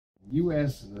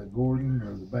U.S. Gordon,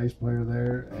 or the bass player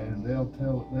there, and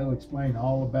they'll explain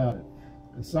all about it.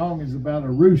 The song is about a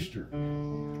rooster.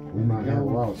 We might have a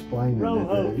lot of explaining to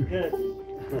do.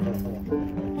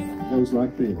 It goes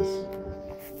like this.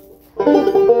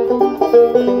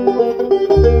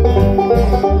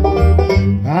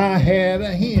 I had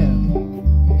a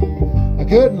hen, I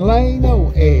couldn't lay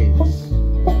no eggs.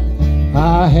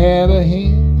 I had a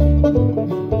hen,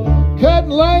 couldn't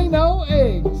lay no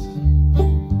eggs,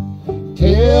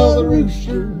 till the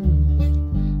rooster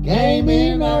came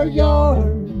in our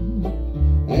yard,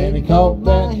 and he caught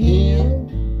that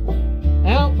hen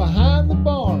out behind the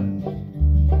barn.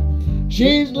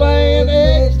 She's laying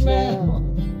eggs now,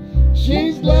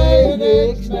 she's laying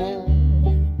eggs now,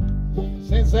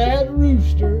 since that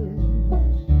rooster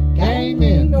came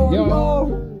in the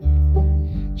yard.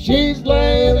 She's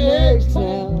laying eggs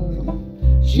now,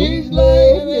 she's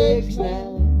laying eggs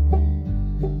now,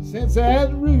 since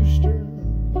that rooster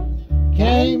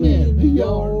came in the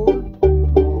yard.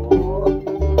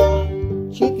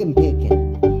 Chicken picking.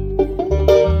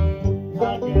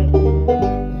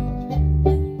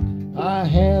 I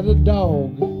had a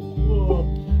dog,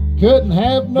 couldn't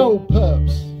have no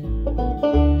pups.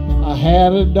 I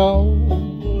had a dog,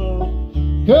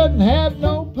 couldn't have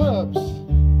no pups,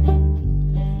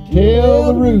 till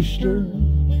the rooster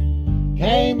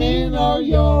came in our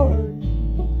yard,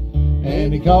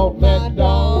 and he caught that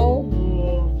dog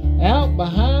out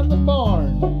behind the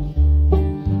barn.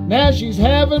 Now she's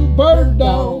having bird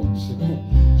dogs,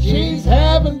 she's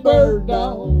having bird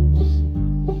dogs,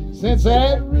 since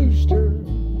that rooster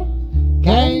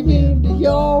came in the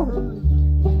yard.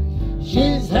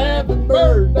 She's having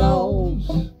bird dogs,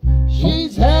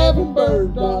 she's having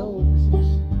bird dogs,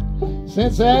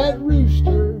 since that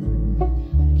rooster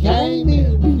came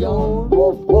in the yard.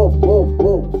 Woof, woof, woof,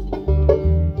 woof.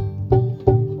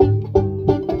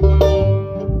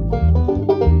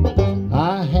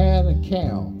 I had a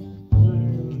cow,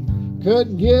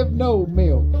 couldn't give no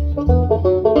milk.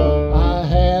 I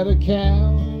had a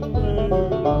cow,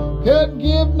 couldn't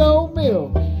give no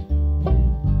milk,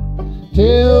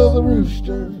 till the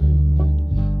rooster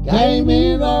came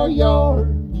in our yard,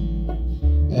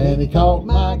 and he caught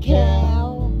my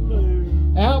cow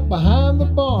out behind the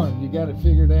barn. You got it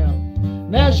figured out.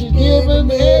 Now she's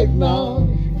giving eggnog,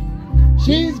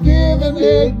 she's giving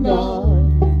eggnog,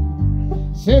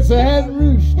 since that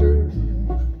rooster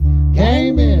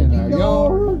came in our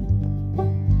yard.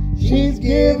 She's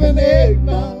giving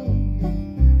eggnog,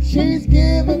 she's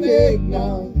giving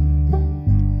eggnog,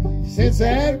 since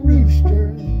that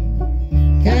rooster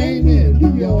came in the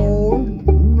yard.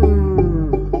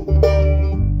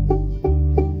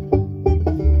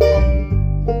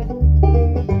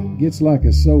 Gets like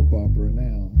a soap opera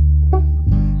now.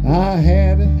 I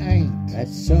had an aunt.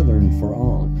 That's Southern for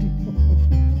aunt.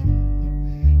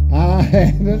 I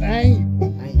had an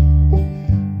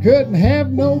aunt, couldn't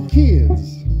have no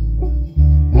kids.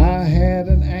 I had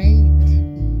an aunt,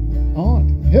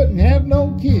 couldn't have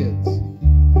no kids,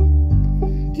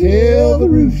 till the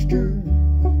rooster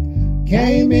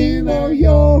came in our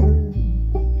yard,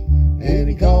 and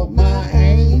he caught my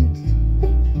aunt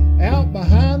out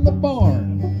behind the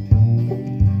barn.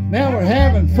 Now we're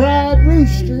having fried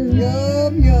rooster,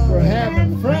 yum, yum. We're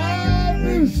having fried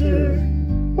rooster,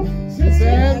 since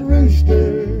that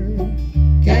rooster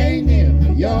came in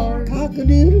the yard.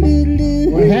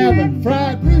 Cock-a-doodle-doodle-doo. We're having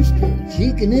fried rooster,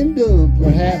 Chicken and dumplings.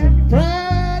 we're having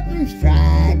fried rooster,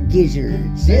 Fried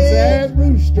gizzards. since that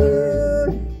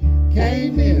rooster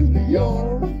came in the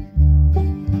yard,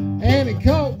 and he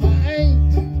caught my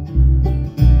aunt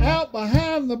out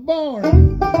behind the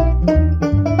barn.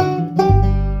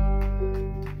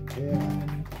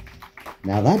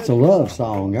 Now that's a love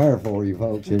song there for you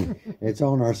folks. It's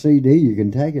on our CD. You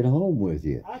can take it home with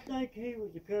you. I think he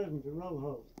was a cousin to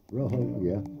Roho. Roho,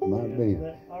 yeah, might be.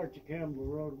 That Archie Campbell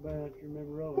wrote about. You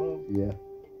remember Roho? Yeah,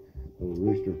 little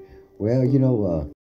rooster. Well, you know,